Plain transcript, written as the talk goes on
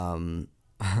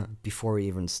Before we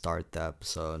even start the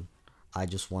episode, I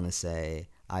just want to say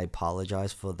I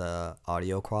apologize for the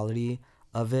audio quality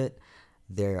of it.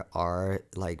 There are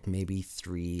like maybe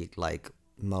three like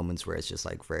moments where it's just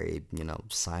like very,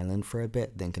 silent for a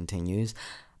bit, then continues.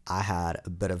 I had a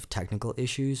bit of technical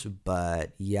issues,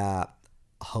 but yeah,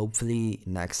 hopefully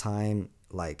next time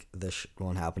like this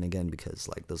won't happen again because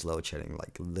like this load shedding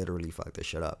like literally fucked this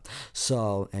shit up.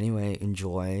 So anyway,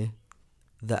 enjoy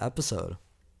the episode.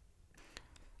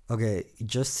 Okay,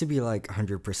 just to be like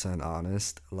 100%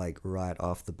 honest, like right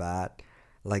off the bat,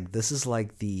 like this is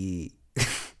like the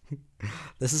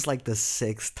this is like the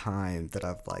sixth time that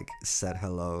I've like said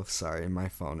hello. Sorry, my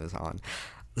phone is on.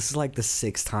 This is like the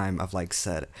sixth time I've like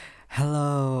said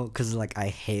hello because like I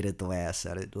hated the way I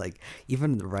said it. Like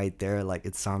even right there, like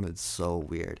it sounded so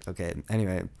weird. Okay,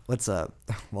 anyway, what's up?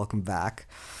 Welcome back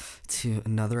to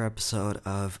another episode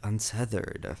of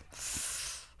Untethered.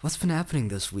 What's been happening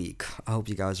this week? I hope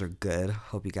you guys are good.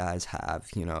 Hope you guys have,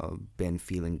 been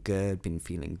feeling good, been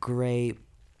feeling great.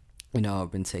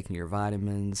 Been taking your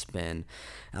vitamins, been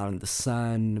out in the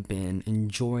sun, been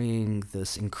enjoying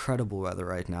this incredible weather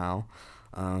right now.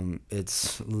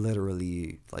 It's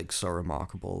literally like so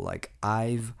remarkable. Like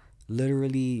I've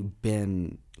literally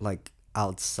been like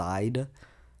outside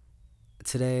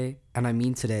today, and I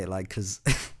mean today, like, cause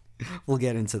we'll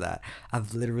get into that.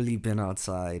 I've literally been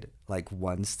outside like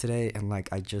once today, and like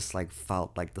I just like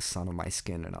felt like the sun on my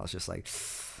skin, and I was just like,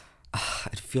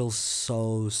 it feels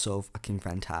so fucking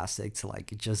fantastic to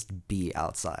like just be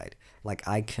outside. Like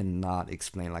I cannot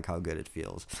explain like how good it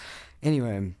feels.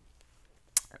 Anyway,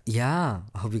 yeah,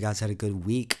 I hope you guys had a good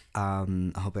week. I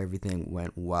hope everything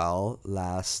went well.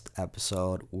 Last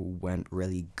episode went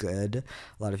really good.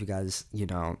 A lot of you guys,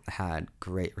 had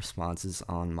great responses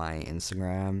on my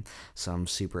Instagram, so I'm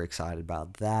super excited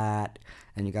about that.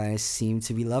 And you guys seem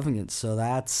to be loving it, so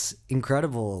that's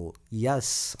incredible.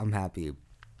 Yes, I'm happy.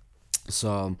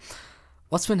 So,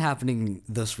 what's been happening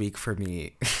this week for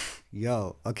me?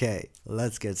 Yo, okay,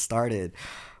 let's get started.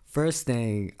 First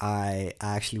thing I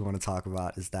actually want to talk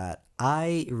about is that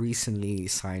I recently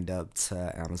signed up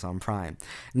to Amazon Prime.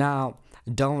 Now,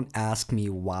 don't ask me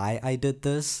why I did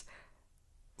this.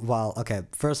 Well, okay,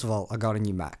 first of all, I got a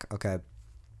new Mac, okay?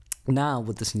 Now,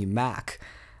 with this new Mac,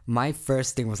 my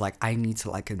first thing was like, I need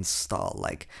to like install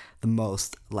like the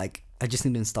most, like, I just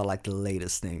need to install like the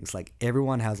latest things. Like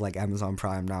everyone has like Amazon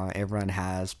Prime now, everyone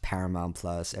has Paramount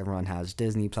Plus, everyone has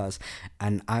Disney Plus,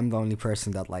 and I'm the only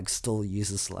person that like still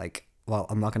uses like, well,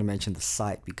 I'm not gonna mention the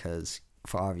site because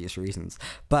for obvious reasons,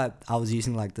 but I was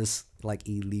using like this like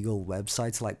illegal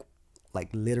websites like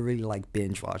literally like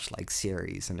binge watch like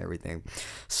series and everything.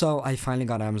 So I finally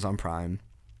got Amazon Prime,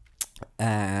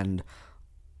 and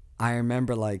I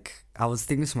remember like I was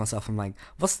thinking to myself, I'm like,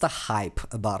 what's the hype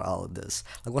about all of this?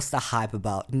 Like what's the hype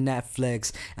about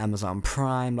Netflix, Amazon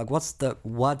Prime? Like what's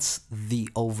the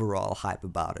overall hype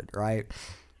about it, right?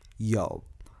 Yo,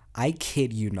 I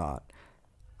kid you not.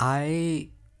 I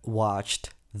watched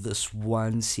this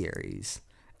one series,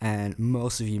 and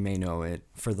most of you may know it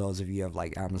for those of you who have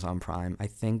like Amazon Prime. I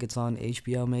think it's on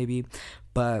HBO maybe,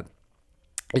 but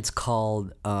it's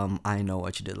called I Know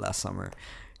What You Did Last Summer.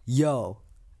 Yo,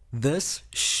 this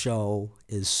show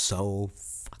is so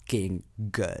fucking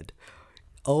good.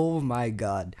 Oh my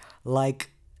god.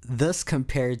 Like this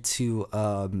compared to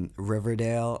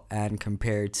Riverdale and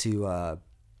compared to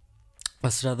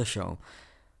what's the other show?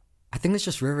 I think it's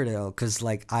just Riverdale cuz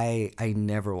like I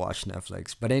never watched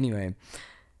Netflix. But anyway,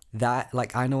 that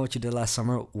like I Know What You Did Last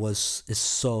Summer is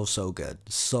so good.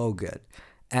 So good.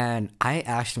 And I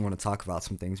actually want to talk about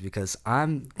some things because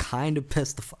I'm kind of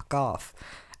pissed the fuck off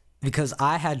because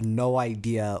I had no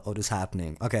idea what was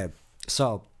happening. Okay,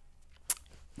 so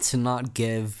to not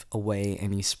give away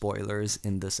any spoilers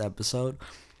in this episode,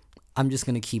 I'm just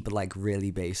gonna keep it like really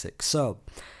basic. So,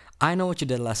 I Know What You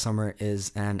Did Last Summer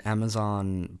is an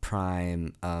Amazon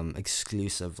Prime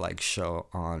exclusive like show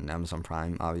on Amazon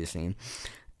Prime, obviously,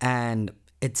 and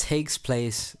it takes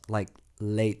place like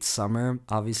late summer,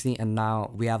 obviously, and now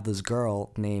we have this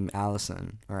girl named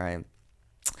Allison. All right,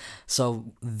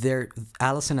 so there,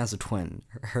 Allison has a twin.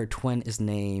 Her twin is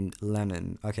named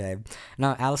Lennon. Okay,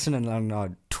 now Allison and Lennon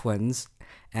are twins,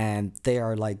 and they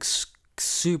are like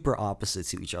super opposite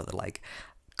to each other, like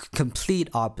complete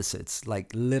opposites,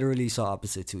 like literally so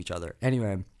opposite to each other.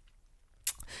 Anyway,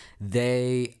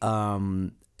 they're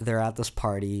at this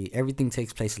party. Everything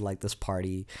takes place at like this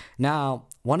party. Now,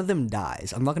 one of them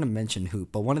dies. I'm not gonna mention who,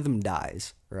 but one of them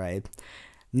dies, right?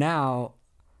 Now,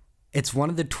 it's one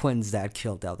of the twins that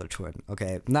killed the other twin.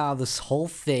 Okay. Now this whole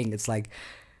thing, it's like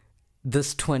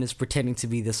this twin is pretending to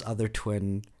be this other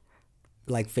twin,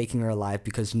 like faking her life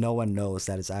because no one knows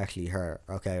that it's actually her.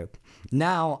 Okay.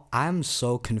 Now I'm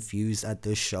so confused at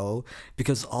this show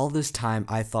because all this time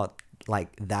I thought like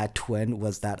that twin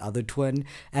was that other twin,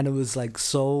 and it was like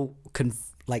so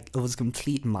like it was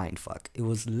complete mindfuck. It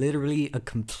was literally a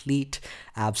complete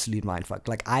absolute mindfuck.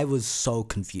 Like I was so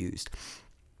confused.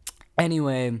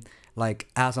 Anyway, like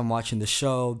as I'm watching the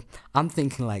show, I'm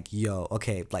thinking like, yo,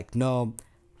 okay, like no,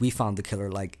 we found the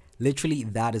killer. Like literally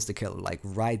that is the killer, like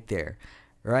right there,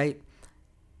 right?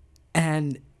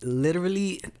 And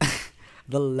literally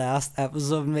the last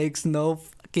episode makes no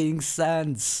fucking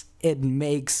sense. It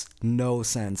makes no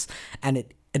sense. And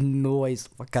it annoys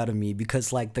the fuck out of me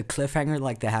because like the cliffhanger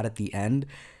like they had at the end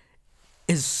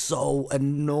is so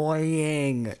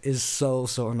annoying. Is so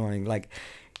annoying. Like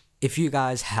if you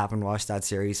guys haven't watched that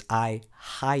series, I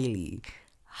highly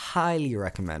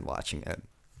recommend watching it.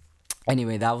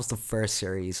 Anyway, that was the first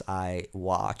series I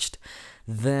watched.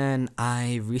 Then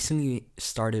I recently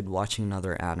started watching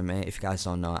another anime. If you guys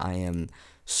don't know, I am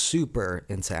super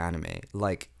into anime.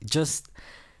 Like just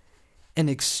an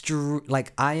extreme,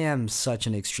 like I am such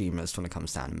an extremist when it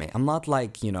comes to anime. I'm not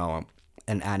like, you know,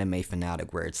 an anime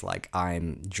fanatic where it's like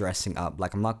I'm dressing up,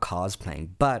 like I'm not cosplaying,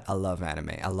 but I love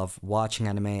anime. I love watching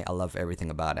anime. I love everything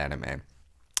about anime.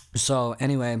 So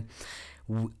anyway,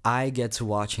 I get to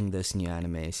watching this new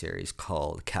anime series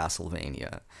called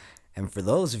Castlevania. And for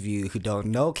those of you who don't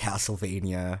know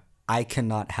Castlevania, I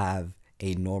cannot have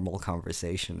a normal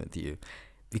conversation with you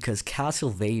because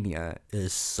Castlevania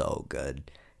is so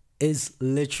good. Is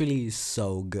literally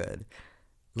so good.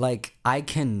 Like I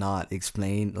cannot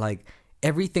explain like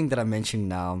everything that I mentioned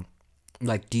now.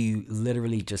 Like do you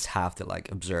literally just have to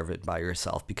like observe it by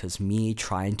yourself because me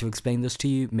trying to explain this to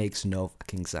you makes no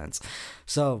fucking sense.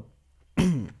 So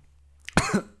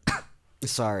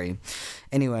sorry.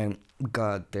 Anyway,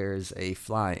 God, there's a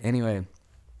fly. Anyway,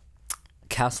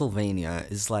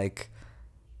 Castlevania is like,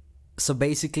 so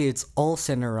basically it's all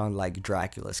centered around like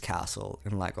Dracula's castle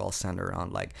and like all centered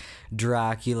around like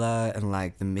Dracula and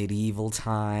like the medieval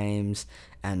times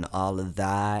and all of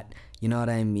that. You know what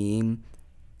I mean?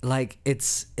 Like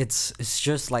it's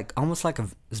just like almost like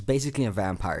it's basically a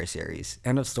vampire series.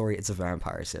 End of story, it's a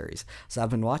vampire series. So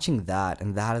I've been watching that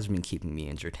and that has been keeping me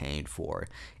entertained for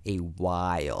a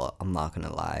while. I'm not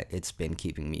gonna lie, it's been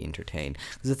keeping me entertained.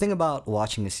 Because the thing about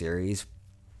watching a series,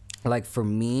 like for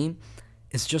me,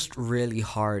 it's just really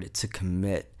hard to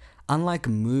commit. Unlike a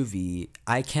movie,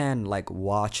 I can like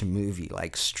watch a movie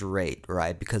like straight,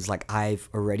 right? Because like I've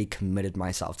already committed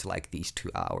myself to like these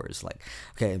 2 hours. Like,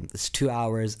 okay, it's 2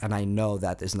 hours and I know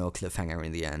that there's no cliffhanger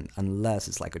in the end unless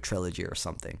it's like a trilogy or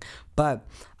something. But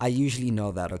I usually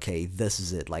know that, okay, this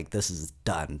is it, like this is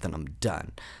done, then I'm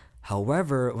done.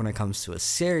 However, when it comes to a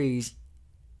series,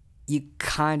 you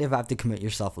kind of have to commit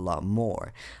yourself a lot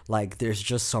more. Like there's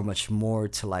just so much more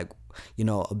to like, you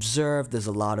know, observe. There's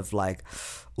a lot of like,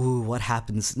 ooh, what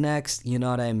happens next? You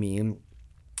know what I mean?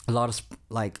 A lot of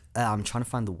like, I'm trying to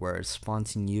find the word.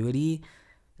 Spontaneity,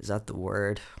 is that the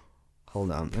word?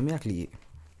 Hold on, let me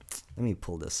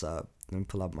pull this up. Let me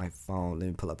pull up my phone. Let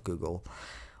me pull up Google.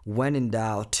 When in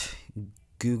doubt,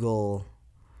 Google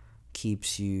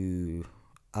keeps you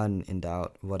in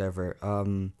doubt. Whatever.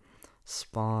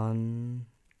 Spontaneity,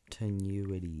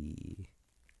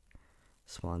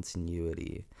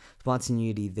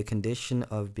 the condition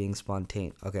of being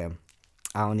spontaneous. Okay,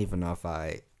 I don't even know if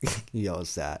I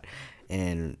use that.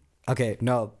 And okay,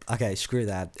 no, okay, screw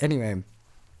that. Anyway,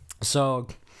 so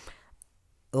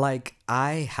like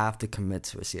I have to commit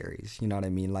to a series, you know what I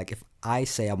mean? Like if I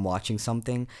say I'm watching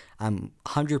something, I'm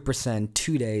 100%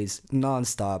 2 days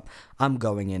nonstop. I'm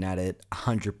going in at it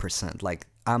 100%. Like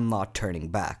I'm not turning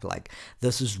back. Like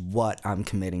this is what I'm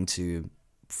committing to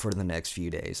for the next few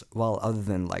days. Well, other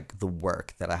than like the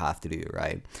work that I have to do,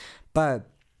 right? But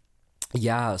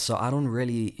yeah, so I don't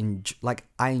really like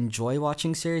I enjoy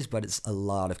watching series, but it's a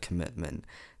lot of commitment.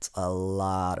 It's a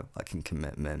lot of fucking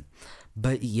commitment.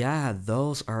 But yeah,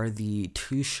 those are the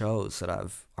two shows that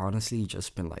I've honestly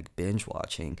just been like binge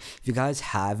watching. If you guys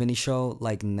have any show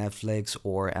like Netflix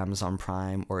or Amazon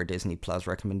Prime or Disney Plus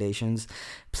recommendations,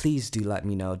 please do let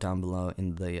me know down below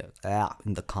in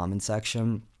the comment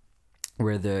section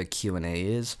where the Q&A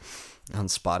is on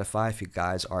Spotify, if you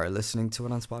guys are listening to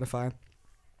it on Spotify.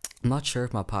 I'm not sure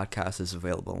if my podcast is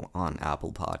available on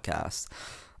Apple Podcasts.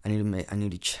 I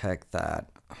need to check that.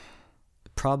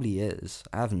 It probably is.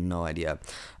 I have no idea.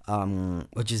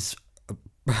 Which is a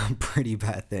pretty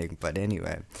bad thing, but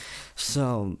anyway.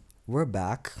 So, we're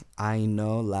back. I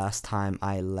know last time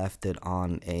I left it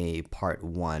on a part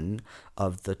 1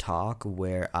 of the talk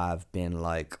where I've been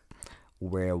like,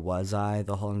 where was I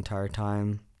the whole entire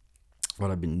time?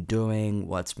 what I've been doing,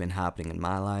 what's been happening in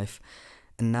my life.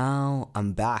 And now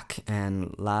I'm back.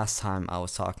 And last time I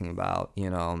was talking about,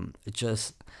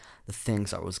 just the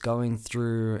things I was going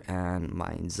through and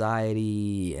my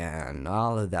anxiety and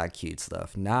all of that cute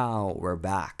stuff. Now we're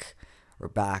back. We're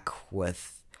back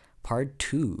with part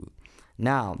 2.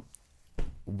 Now,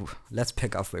 let's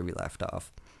pick up where we left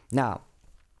off. Now,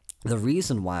 the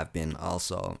reason why I've been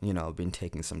also, been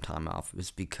taking some time off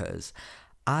is because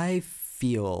I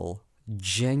feel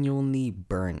genuinely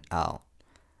burnt out.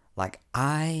 Like,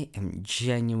 I am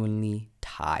genuinely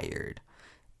tired,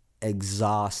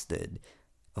 exhausted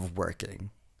of working.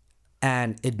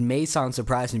 And it may sound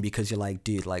surprising because you're like,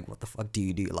 dude, like, what the fuck do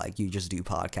you do? Like, you just do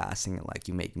podcasting and, like,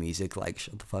 you make music. Like,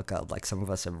 shut the fuck up. Like, some of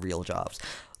us have real jobs.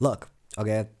 Look,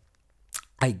 okay,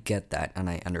 I get that and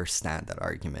I understand that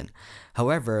argument.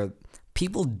 However,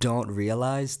 people don't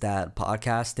realize that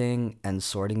podcasting and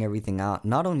sorting everything out,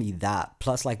 not only that,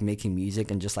 plus like making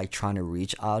music and just like trying to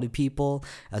reach out to people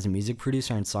as a music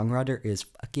producer and songwriter is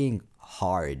fucking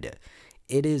hard.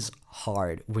 It is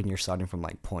hard when you're starting from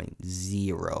like point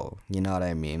zero. You know what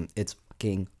I mean? It's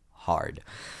fucking hard.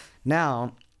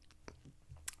 Now,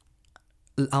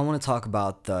 I want to talk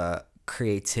about the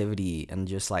creativity and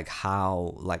just like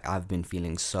how like I've been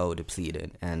feeling so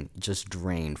depleted and just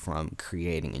drained from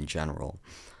creating in general.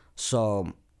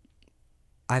 So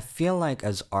I feel like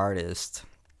as artists,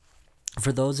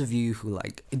 for those of you who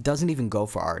like, it doesn't even go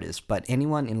for artists, but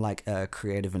anyone in like a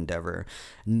creative endeavor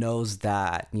knows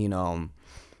that,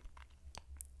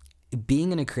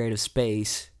 being in a creative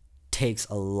space takes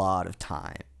a lot of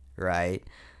time, right?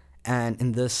 And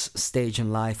in this stage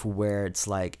in life where it's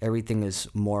like everything is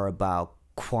more about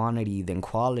quantity than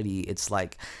quality, it's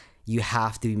like you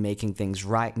have to be making things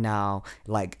right now.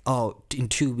 Like, oh, in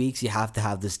 2 weeks you have to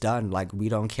have this done. Like, we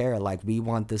don't care. Like, we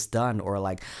want this done. Or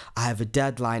like, I have a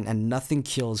deadline, and nothing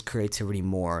kills creativity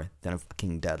more than a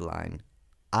fucking deadline.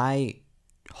 I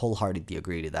wholeheartedly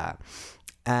agree to that.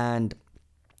 And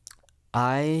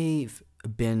I've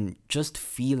been just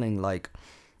feeling like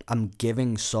I'm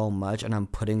giving so much and I'm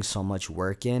putting so much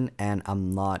work in and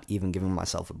I'm not even giving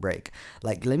myself a break.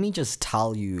 Like, let me just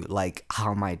tell you like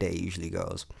how my day usually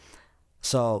goes.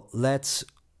 So let's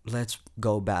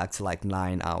go back to like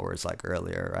 9 hours like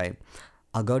earlier, right?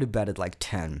 I'll go to bed at like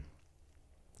 10.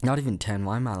 Not even 10,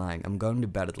 why am I lying? I'm going to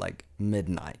bed at like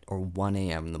midnight or 1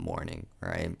 a.m. in the morning,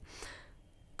 right?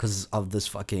 Because of this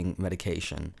fucking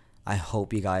medication. I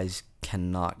hope you guys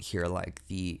cannot hear like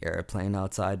the airplane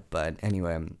outside, but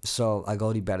anyway, so I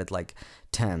go to bed at like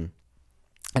 10,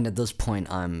 and at this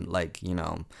point I'm like,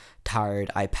 tired.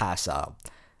 I pass out.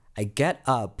 I get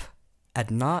up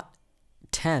at not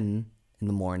 10 in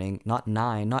the morning, not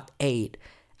 9, not 8,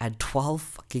 at 12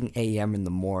 fucking a.m. in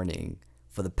the morning.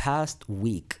 For the past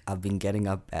week, I've been getting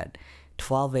up at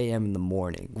 12 a.m. in the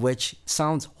morning, which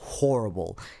sounds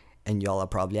horrible. And y'all are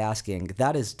probably asking,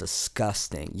 that is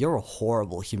disgusting. You're a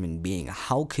horrible human being.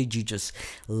 How could you just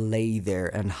lay there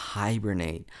and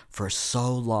hibernate for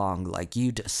so long? Like,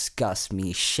 you disgust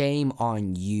me. Shame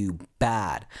on you.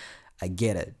 Bad. I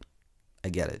get it.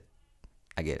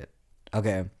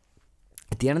 Okay.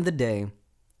 At the end of the day,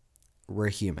 we're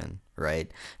human, right?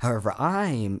 However,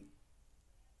 I'm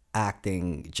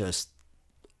acting just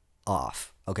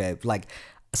off, okay? Like,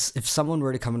 if someone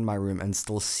were to come in my room and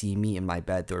still see me in my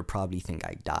bed, they would probably think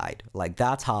I died. Like,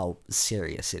 that's how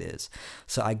serious it is.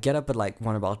 So I get up at like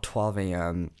about 12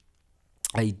 a.m.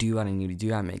 I do what I need to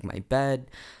do. I make my bed.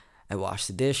 I wash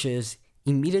the dishes.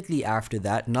 Immediately after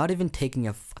that, not even taking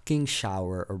a fucking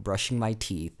shower or brushing my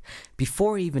teeth,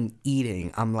 before even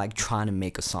eating, I'm like trying to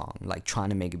make a song, like trying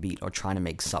to make a beat or trying to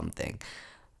make something.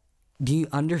 Do you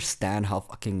understand how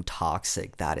fucking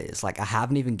toxic that is? Like, I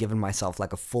haven't even given myself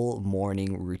like a full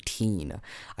morning routine.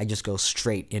 I just go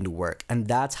straight into work. And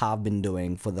that's how I've been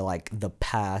doing for the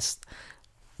past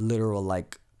literal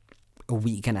like a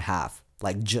week and a half.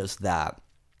 Like, just that.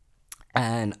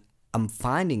 And I'm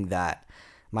finding that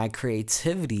my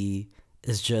creativity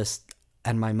is just,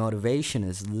 and my motivation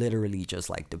is literally just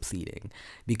like depleting,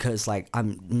 because like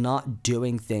I'm not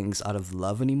doing things out of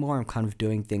love anymore. I'm kind of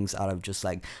doing things out of just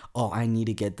like, oh, I need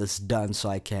to get this done so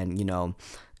I can,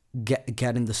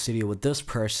 get in the studio with this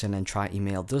person and try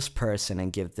email this person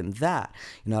and give them that.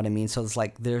 You know what I mean? So it's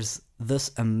like there's this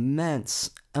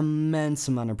immense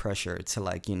amount of pressure to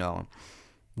like,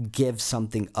 give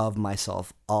something of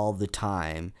myself all the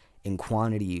time in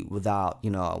quantity without,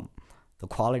 the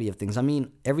quality of things. I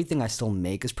mean, everything I still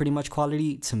make is pretty much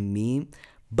quality to me,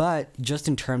 but just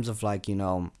in terms of like,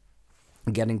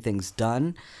 getting things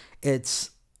done,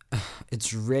 it's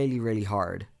really, really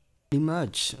hard. Pretty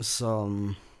much.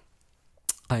 So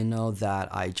I know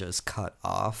that I just cut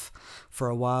off for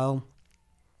a while.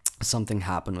 Something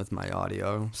happened with my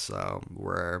audio, so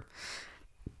we're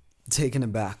taking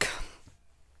it back.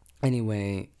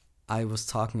 Anyway, I was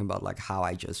talking about like how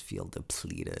I just feel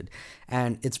depleted,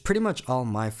 and it's pretty much all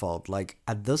my fault. Like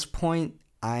at this point,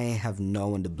 I have no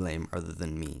one to blame other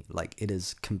than me. Like it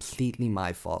is completely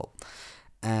my fault.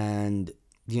 And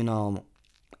you know,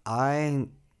 I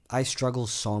I struggle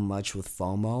so much with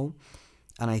FOMO,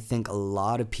 and I think a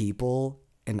lot of people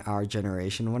in our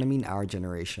generation, when I mean our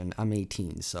generation, I'm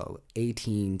 18, so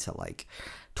 18 to like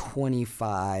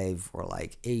 25, or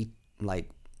like 8, like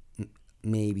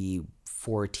maybe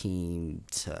 14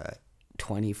 to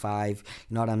 25.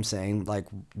 You know what I'm saying? Like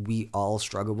we all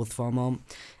struggle with FOMO,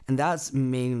 and that's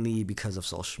mainly because of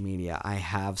social media. I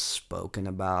have spoken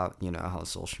about, how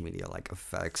social media like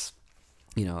affects,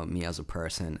 me as a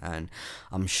person, and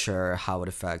I'm sure how it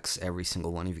affects every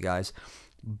single one of you guys.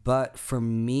 But for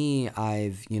me,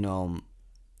 I've,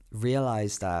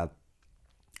 realized that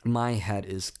my head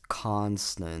is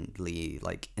constantly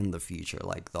like in the future,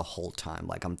 like the whole time.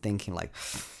 Like I'm thinking like,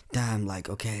 damn, like,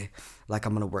 okay, like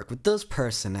I'm gonna work with this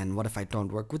person, and what if I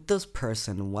don't work with this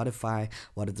person, and what if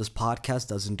this podcast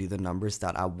doesn't do the numbers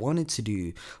that I want it to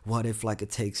do? What if like it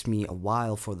takes me a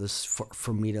while for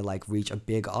me to like reach a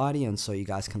big audience so you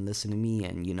guys can listen to me,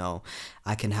 and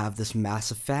I can have this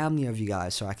massive family of you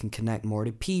guys so I can connect more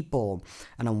to people?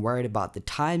 And I'm worried about the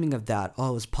timing of that.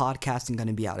 Oh, is podcasting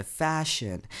gonna be out of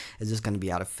fashion? Is this gonna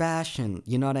be out of fashion?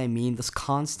 You know what I mean? This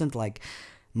constant like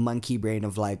monkey brain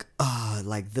of like,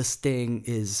 like this thing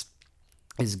is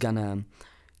gonna,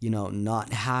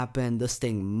 not happen. This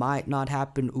thing might not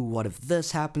happen. Ooh, what if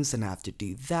this happens? Then I have to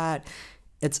do that.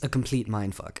 It's a complete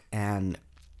mindfuck, and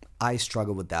I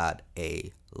struggle with that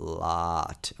a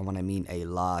lot. And when I mean a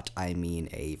lot, I mean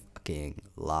a fucking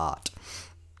lot.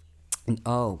 And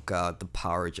oh god, the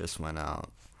power just went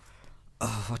out.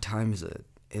 Oh, what time is it?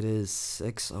 It is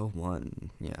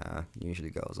 6:01. Yeah, usually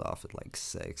goes off at like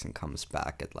 6 and comes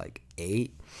back at like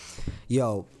 8.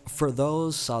 Yo, for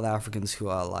those South Africans who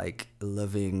are like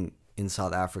living in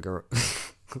South Africa,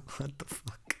 what the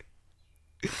fuck?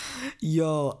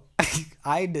 Yo,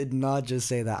 I did not just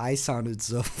say that. I sounded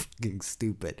so fucking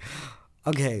stupid.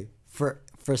 Okay, for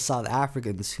South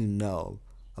Africans who know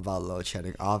about load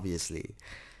shedding, obviously,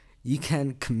 you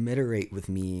can commiserate with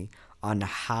me on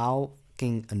how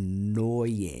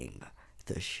annoying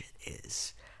this shit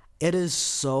is. It is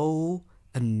so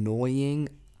annoying.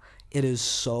 It is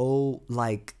so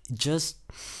like just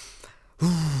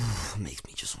makes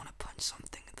me just want to punch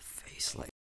something in the face. Like,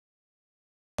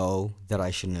 oh, that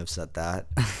I shouldn't have said that.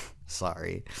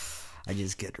 Sorry. I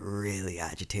just get really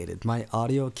agitated. My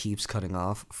audio keeps cutting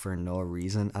off for no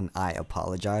reason, and I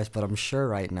apologize, but I'm sure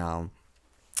right now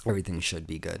everything should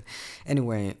be good.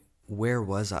 Anyway, where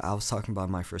was I? I was talking about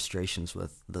my frustrations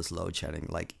with this load shedding.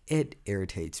 Like, it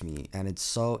irritates me, and it's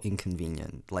so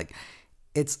inconvenient. Like,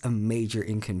 it's a major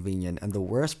inconvenience, and the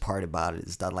worst part about it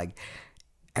is that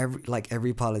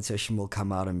every politician will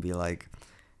come out and be like,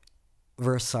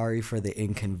 we're sorry for the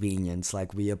inconvenience,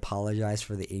 like we apologize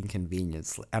for the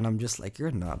inconvenience. And I'm just like,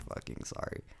 you're not fucking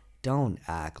sorry. Don't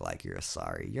act like you're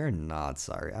sorry. You're not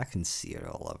sorry. I can see it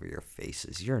all over your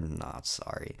faces. You're not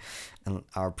sorry. And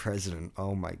our president,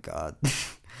 oh my god,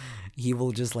 he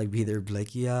will just like be there,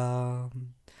 like, yeah,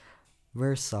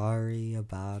 we're sorry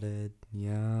about it.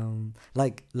 Yeah,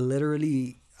 like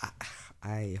literally,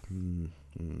 okay.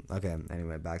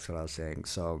 Anyway, back to what I was saying.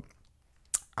 So,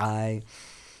 I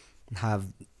have,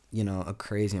 a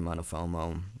crazy amount of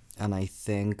FOMO. And I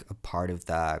think a part of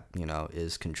that,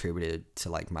 is contributed to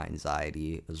like my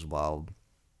anxiety as well.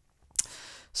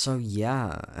 So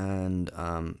yeah, and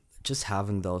just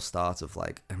having those thoughts of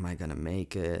like, am I gonna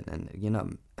make it?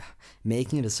 And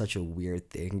making it is such a weird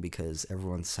thing because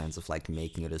everyone's sense of like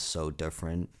making it is so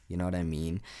different. You know what I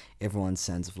mean? Everyone's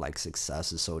sense of like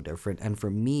success is so different. And for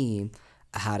me,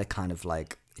 I had to kind of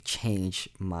like change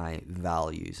my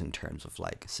values in terms of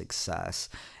like success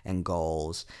and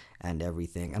goals and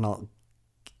everything. And I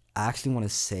actually want to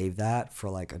save that for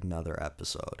like another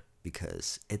episode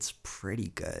because it's pretty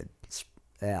good. It's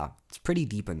pretty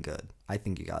deep and good. I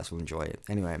think you guys will enjoy it.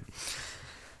 Anyway,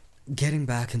 getting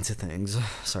back into things.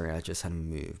 Sorry, I just had to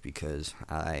move because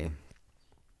I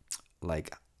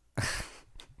like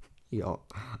yo,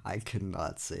 I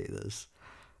cannot say this.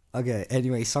 Okay,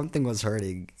 anyway, something was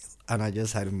hurting and I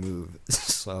just had to move.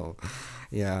 So,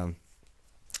 yeah.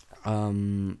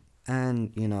 And,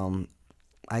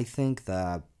 I think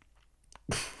that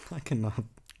I cannot,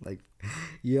 like,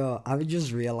 yo, I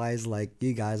just realized, like,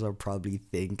 you guys are probably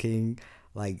thinking,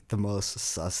 like, the most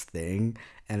sus thing,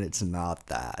 and it's not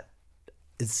that.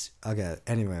 it's okay.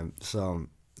 Anyway, so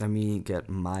let me get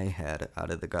my head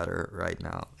out of the gutter right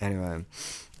now. Anyway,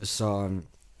 so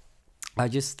I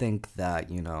just think that,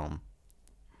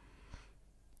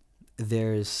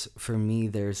 there's for me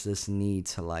there's this need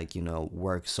to, like,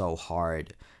 work so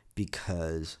hard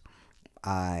because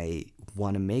I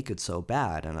want to make it so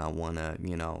bad, and I want to,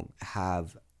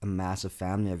 have a massive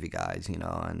family of you guys,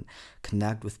 and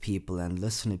connect with people and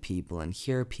listen to people and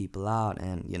hear people out,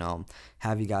 and,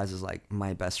 have you guys as like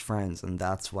my best friends. And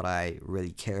that's what I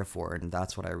really care for. And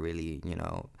that's what I really,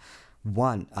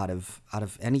 want out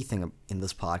of anything in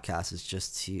this podcast, is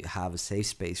just to have a safe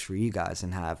space for you guys,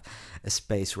 and have a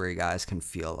space where you guys can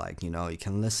feel like, you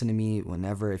can listen to me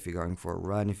whenever. If you're going for a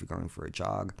run, if you're going for a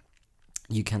jog,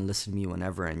 you can listen to me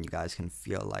whenever, and you guys can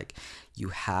feel like you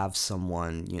have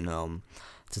someone,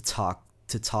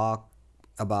 to talk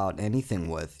about anything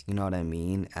with, you know what I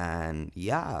mean? And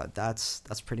yeah, that's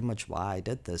pretty much why I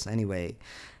did this. Anyway,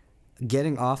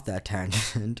 getting off that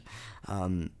tangent,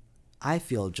 I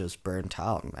feel just burnt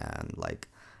out, man. Like,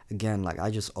 again, like, I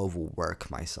just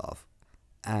overwork myself.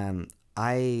 Um,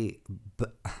 I b-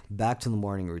 Back to the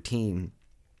morning routine.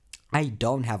 I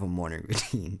don't have a morning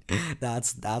routine.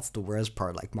 That's the worst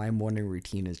part. Like, my morning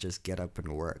routine is just get up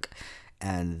and work.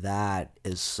 And that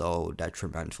is so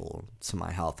detrimental to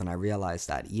my health. And I realized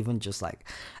that even just like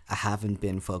I haven't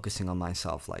been focusing on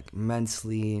myself, like,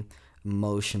 mentally,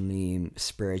 emotionally,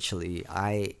 spiritually.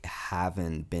 I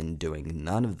haven't been doing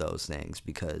none of those things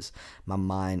because my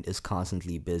mind is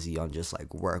constantly busy on just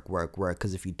like work, work, work.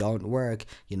 Because if you don't work,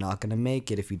 you're not going to make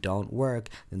it. If you don't work,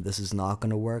 then this is not going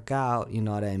to work out. You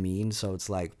know what I mean? So it's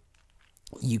like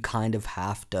you kind of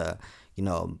have to, you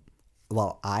know,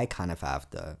 well, I kind of have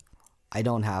to. I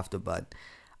don't have to, but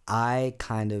I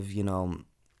kind of,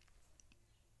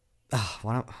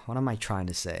 what am I trying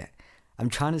to say? I'm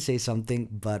trying to say something,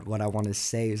 but what I want to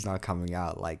say is not coming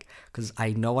out. Like, because I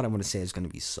know what I'm going to say is going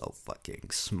to be so fucking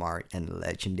smart and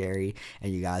legendary,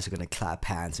 and you guys are going to clap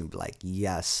hands and be like,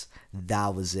 yes,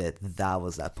 that was it. That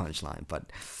was that punchline. But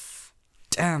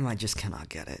damn, I just cannot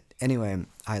get it. Anyway,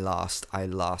 I lost. I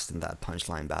lost in that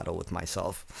punchline battle with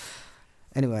myself.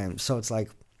 Anyway, so it's like,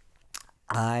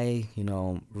 I,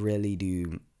 I really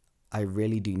do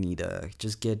need to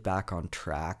just get back on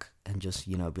track and just,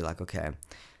 be like, okay,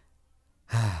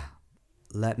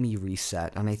 let me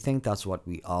reset. And I think that's what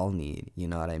we all need, you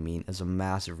know what I mean? Is a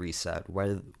massive reset.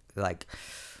 Like,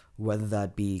 whether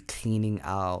that be cleaning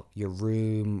out your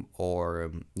room,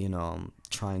 or,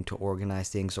 trying to organize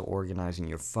things, or organizing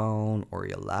your phone or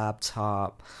your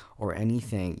laptop or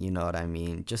anything, you know what I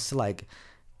mean? Just to like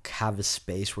have a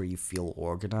space where you feel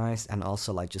organized, and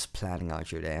also like just planning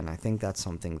out your day. And I think that's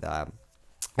something that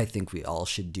I think we all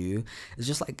should do, is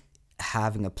just like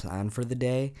having a plan for the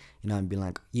day, and being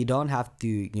like, you don't have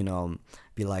to,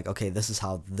 be like, okay, this is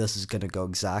how this is gonna go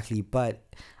exactly. But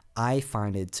I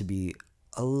find it to be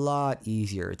a lot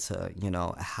easier to,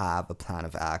 have a plan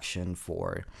of action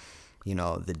for,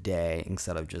 the day,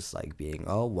 instead of just like being,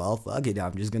 oh, well, fuck it,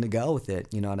 I'm just gonna go with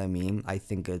it. You know what I mean? I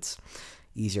think it's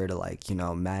easier to like,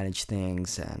 manage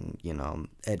things, and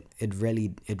it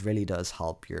really does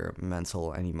help your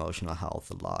mental and emotional health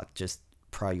a lot, just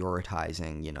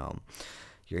prioritizing,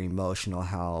 your emotional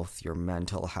health, your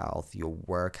mental health, your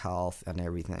work health, and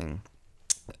everything.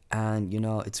 And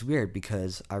it's weird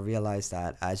because I realize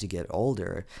that as you get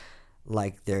older,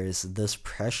 like, there's this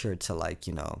pressure to like,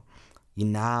 you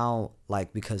now,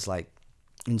 like, because like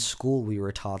in school we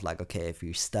were taught like, okay, if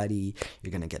you study,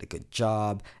 you're gonna get a good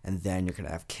job, and then you're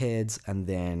gonna have kids, and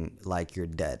then like you're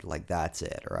dead, like that's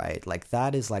it, right? Like,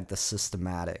 that is like the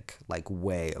systematic like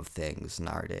way of things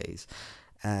nowadays.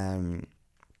 And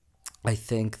I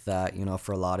think that,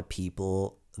 for a lot of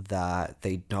people, that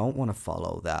they don't want to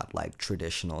follow that like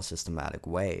traditional systematic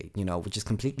way, which is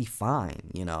completely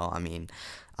fine. I mean,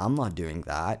 I'm not doing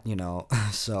that,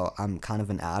 so I'm kind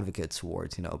of an advocate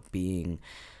towards, being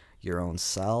your own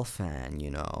self, and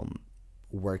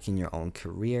working your own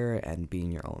career and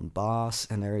being your own boss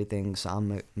and everything. So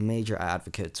I'm a major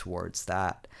advocate towards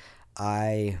that.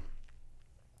 I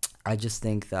i just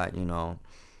think that,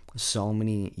 so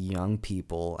many young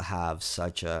people have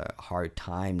such a hard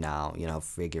time now,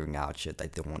 figuring out shit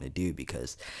that they want to do,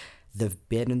 because they've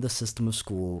been in the system of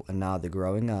school, and now they're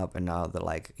growing up, and now they're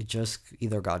like, it just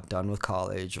either got done with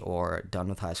college or done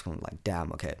with high school, and like,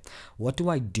 damn, okay, what do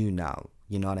I do now?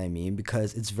 You know what I mean?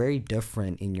 Because it's very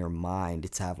different in your mind.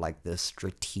 It's have like this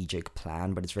strategic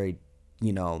plan, but it's very,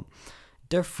 you know,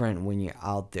 different when you're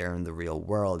out there in the real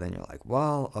world, and you're like,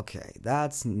 well, okay,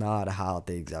 that's not how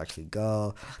things actually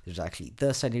go. There's actually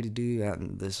this I need to do,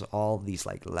 and there's all these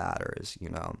like ladders,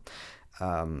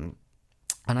 Um,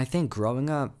 And I think growing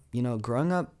up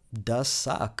does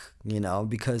suck,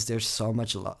 because there's so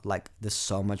much like there's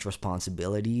so much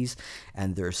responsibilities,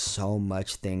 and there's so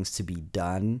much things to be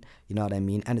done, you know what I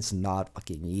mean? And it's not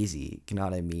fucking easy, you know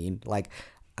what I mean? Like,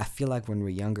 I feel like when we're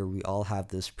younger, we all have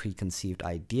this preconceived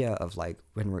idea of like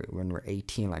when we're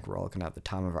 18, like we're all gonna have the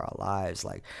time of our lives,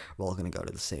 like we're all gonna go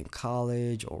to the same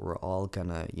college, or we're all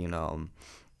gonna,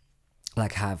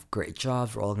 like have great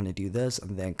jobs, we're all going to do this,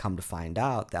 and then come to find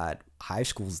out that high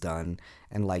school's done,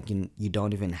 and like you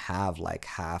don't even have like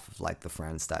half of like the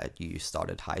friends that you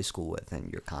started high school with, and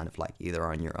you're kind of like either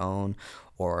on your own,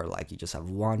 or like you just have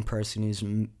one person who's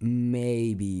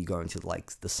maybe going to like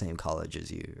the same college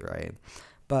as you, right?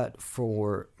 But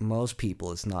for most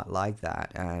people it's not like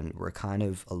that, and we're kind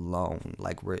of alone,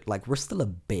 like we're still a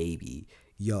baby.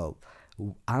 Yo,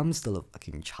 I'm still a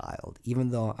fucking child. Even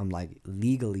though I'm like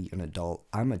legally an adult,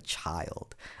 I'm a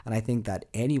child. And I think that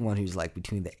anyone who's like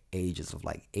between the ages of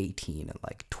like 18 and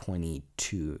like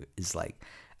 22 is like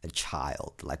a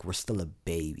child. Like, we're still a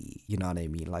baby. You know what I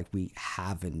mean? Like, we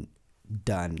haven't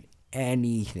done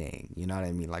anything. You know what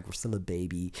I mean? Like, we're still a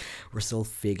baby. We're still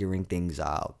figuring things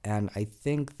out. And I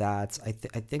think that's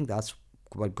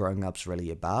what growing up's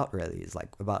really about, really, is like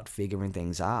about figuring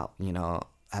things out,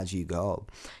 as you go.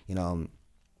 You know,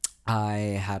 I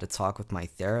had a talk with my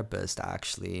therapist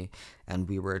actually, and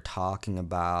we were talking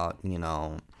about,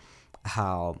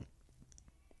 how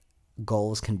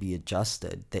goals can be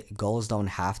adjusted. Goals don't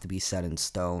have to be set in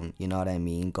stone. You know what I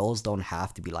mean? Goals don't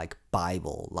have to be like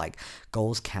Bible. Like,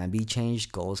 goals can be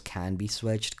changed, goals can be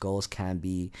switched, goals can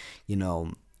be,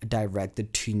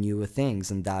 directed to newer things,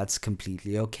 and that's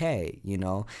completely okay.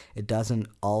 It doesn't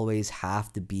always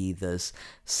have to be this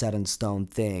set in stone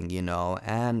thing.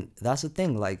 And that's the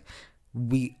thing. Like,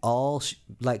 we all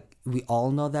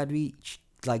know that we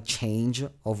like change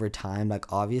over time,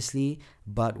 like, obviously,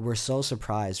 but we're so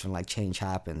surprised when like change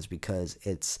happens, because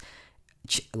it's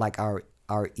like our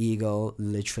ego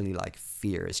literally like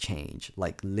fears change,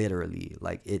 like literally,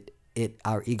 like it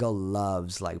our ego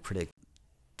loves like predict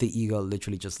the ego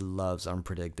literally just loves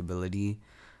unpredictability.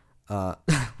 uh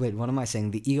Wait, what am I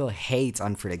saying? The ego hates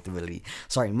unpredictability.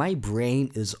 Sorry, my brain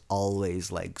is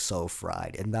always like so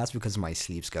fried, and that's because of my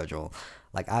sleep schedule.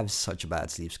 Like, I have such a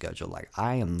bad sleep schedule. Like,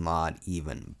 I am not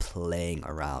even playing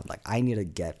around. Like, I need to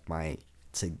get my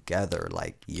together.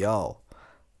 Like, yo,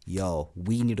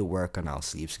 we need to work on our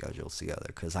sleep schedules together,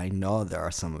 because I know there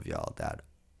are some of y'all that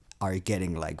are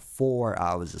getting like 4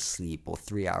 hours of sleep or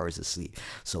 3 hours of sleep.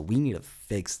 So we need to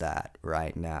fix that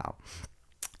right now.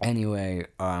 Anyway,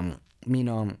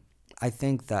 I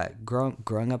think that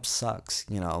growing up sucks,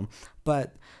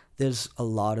 but there's a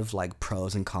lot of like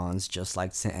pros and cons, just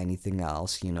like to anything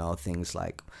else. Things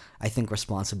like, I think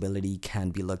responsibility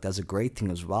can be looked as a great thing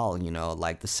as well.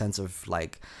 Like the sense of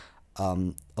like,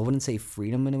 I wouldn't say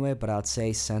freedom in a way, but I'd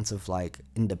say sense of like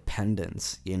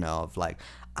independence, of like,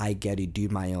 I get to do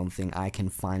my own thing. I can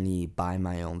finally buy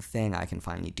my own thing. I can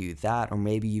finally do that. Or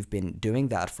maybe you've been doing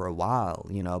that for a while,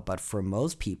 but for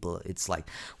most people, it's like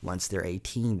once they're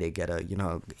 18, they get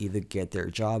to, either get their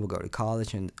job or go to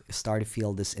college and start to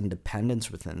feel this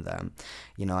independence within them,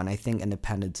 and I think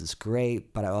independence is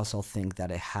great, but I also think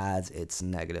that it has its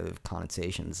negative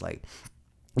connotations. Like,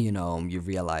 you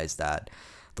realize that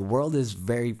the world is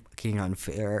very fucking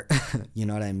unfair. You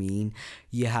know what I mean?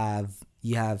 You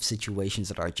have situations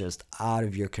that are just out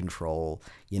of your control.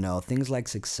 Things like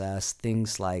success,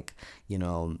 things like,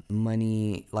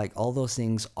 money, like all those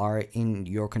things are in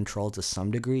your control to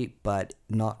some degree, but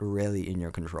not really in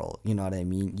your control. You know what I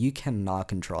mean? You cannot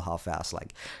control how fast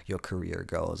like your career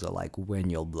goes, or like when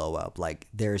you'll blow up. Like,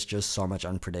 there's just so much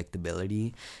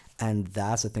unpredictability. And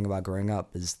that's the thing about growing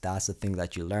up, is that's the thing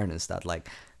that you learn, is that like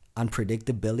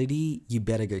unpredictability, you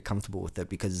better get comfortable with it,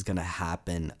 because it's gonna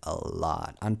happen a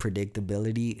lot.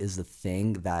 Unpredictability is the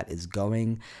thing that is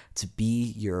going to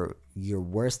be your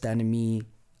worst enemy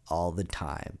all the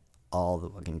time, all the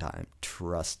fucking time.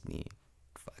 Trust me,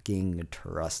 fucking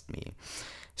trust me.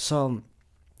 So,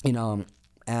 you know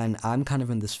and I'm kind of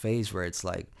in this phase where it's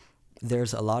like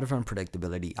there's a lot of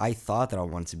unpredictability. I thought that I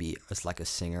wanted to be as like a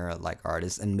singer, like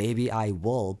artist, and maybe I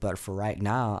will, but for right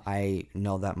now, I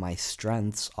know that my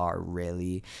strengths are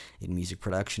really in music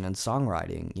production and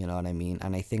songwriting, you know what I mean?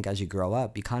 And I think as you grow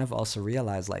up, you kind of also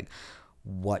realize like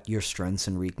what your strengths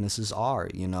and weaknesses are,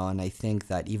 and I think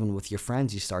that even with your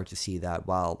friends, you start to see that,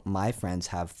 while my friends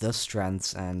have this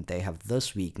strengths and they have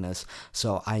this weakness,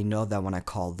 so I know that when I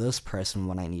call this person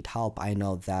when I need help, I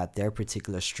know that their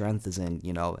particular strength is in,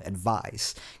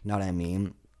 advice. You know what I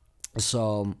mean?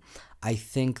 So I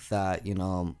think that,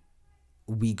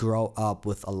 we grow up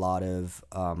with a lot of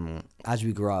as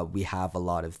we grow up, we have a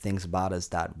lot of things about us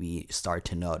that we start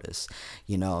to notice,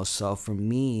 so for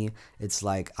me, it's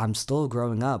like I'm still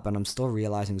growing up and I'm still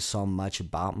realizing so much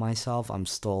about myself. I'm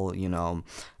still,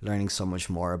 learning so much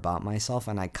more about myself,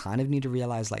 and I kind of need to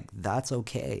realize like that's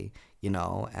okay,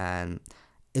 and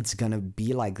it's gonna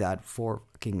be like that for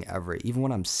fucking ever. Even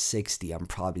when I'm 60, I'm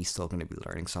probably still gonna be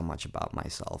learning so much about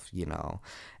myself,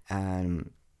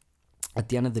 and at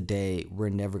the end of the day, we're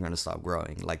never going to stop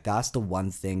growing. Like, that's the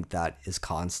one thing that is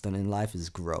constant in life, is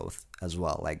growth as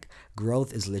well. Like,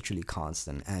 growth is literally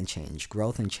constant, and change.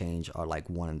 Growth and change are like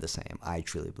one and the same. I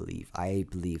truly believe. I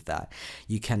believe that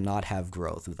you cannot have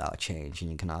growth without change,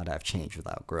 and you cannot have change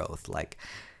without growth. Like,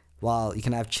 while you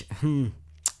can have I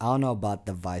don't know about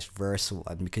the vice versa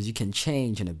one, because you can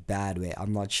change in a bad way.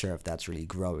 I'm not sure if that's really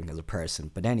growing as a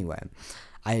person. But anyway,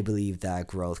 I believe that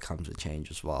growth comes with change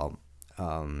as well.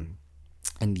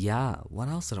 And yeah, what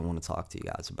else did I want to talk to you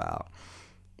guys about?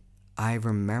 I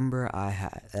remembered I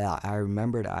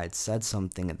had said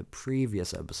something in the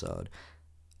previous episode.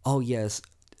 Oh yes,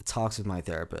 talks with my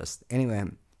therapist. Anyway,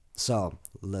 so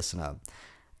listen up.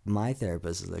 My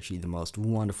therapist is literally the most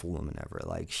wonderful woman ever.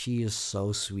 Like, she is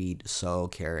so sweet, so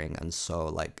caring, and so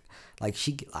like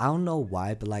she, I don't know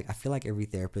why, but like I feel like every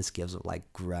therapist gives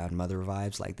like grandmother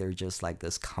vibes. Like, they're just like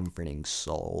this comforting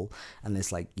soul, and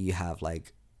it's like you have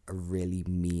like a really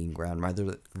mean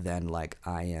grandmother, then like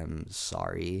I am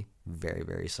sorry, very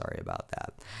very sorry about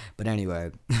that. But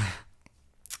anyway,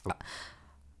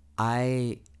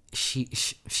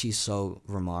 she's so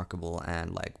remarkable,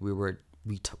 and like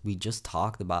we just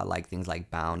talked about like things like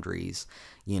boundaries,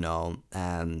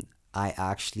 and I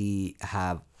actually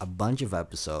have a bunch of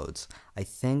episodes. I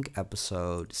think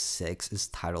episode 6 is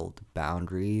titled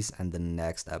Boundaries, and the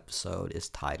next episode is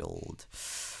titled,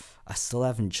 I still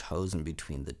haven't chosen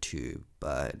between the two,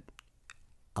 but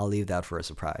I'll leave that for a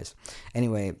surprise.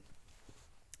 Anyway,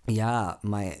 yeah,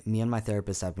 me and my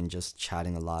therapist have been just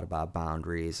chatting a lot about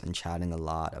boundaries, and chatting a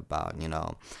lot about,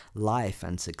 life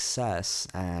and success,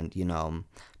 and,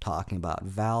 talking about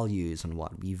values and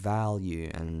what we value,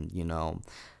 and,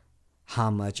 how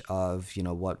much of,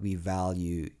 what we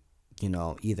value,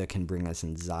 either can bring us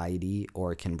anxiety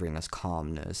or it can bring us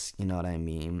calmness, you know what I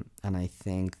mean? And I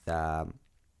think that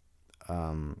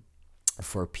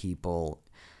for people,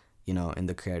 in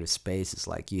the creative space, it's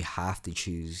like you have to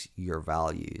choose your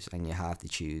values, and you have to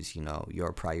choose,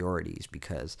 your priorities,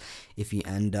 because if you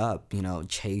end up,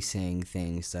 chasing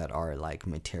things that are like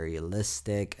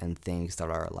materialistic, and things that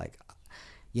are like,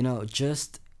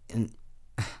 just in,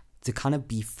 to kind of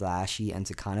be flashy, and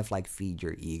to kind of like feed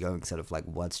your ego instead of like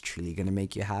what's truly going to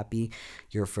make you happy,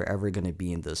 you're forever going to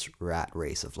be in this rat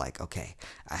race of like, okay,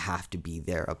 I have to be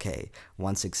there. Okay,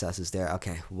 once success is there,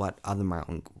 okay, what other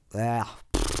mountain,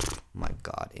 my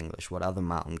god, English, what other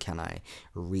mountain can I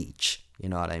reach? You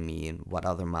know what I mean? What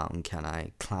other mountain can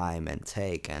I climb and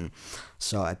take? And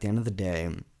so at the end of the day,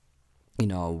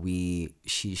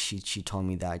 she told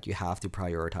me that you have to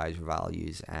prioritize your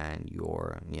values and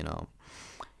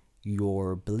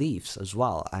your beliefs as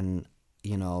well. And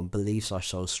beliefs are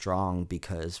so strong,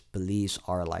 because beliefs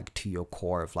are like to your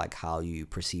core of like how you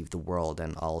perceive the world,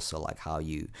 and also like how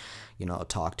you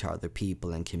talk to other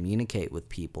people and communicate with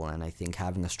people. And I think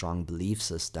having a strong belief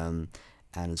system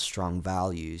and strong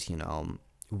values,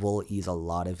 will ease a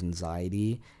lot of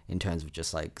anxiety in terms of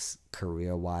just like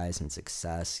career wise and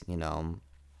success,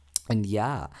 and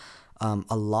yeah.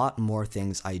 A lot more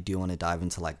things I do want to dive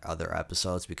into like other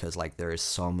episodes, because like there is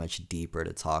so much deeper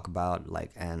to talk about,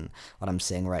 like, and what I'm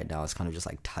saying right now is kind of just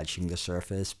like touching the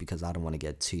surface, because I don't want to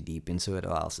get too deep into it,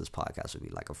 or else this podcast would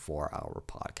be like a 4-hour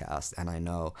podcast, and I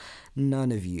know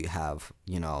none of you have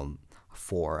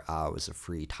 4 hours of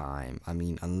free time. I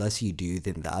mean, unless you do,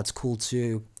 then that's cool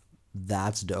too.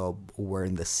 That's dope. We're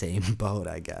in the same boat,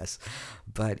 I guess.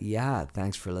 But yeah,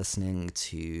 thanks for listening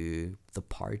to the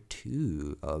part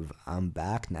 2 of I'm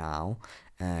Back Now,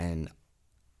 and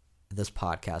this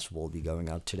podcast will be going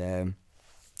up today.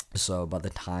 So by the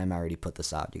time I already put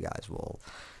this out, you guys will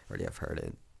already have heard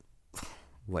it.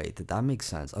 Wait, did that make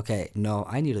sense? Okay, no,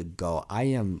 I need to go. I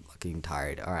am fucking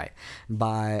tired. All right,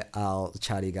 bye. I'll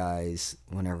chat to you guys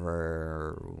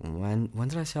whenever. When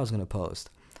did I say I was gonna post?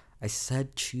 I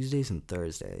said Tuesdays and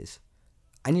Thursdays.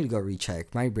 I need to go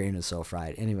recheck. My brain is so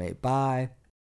fried. Anyway, bye.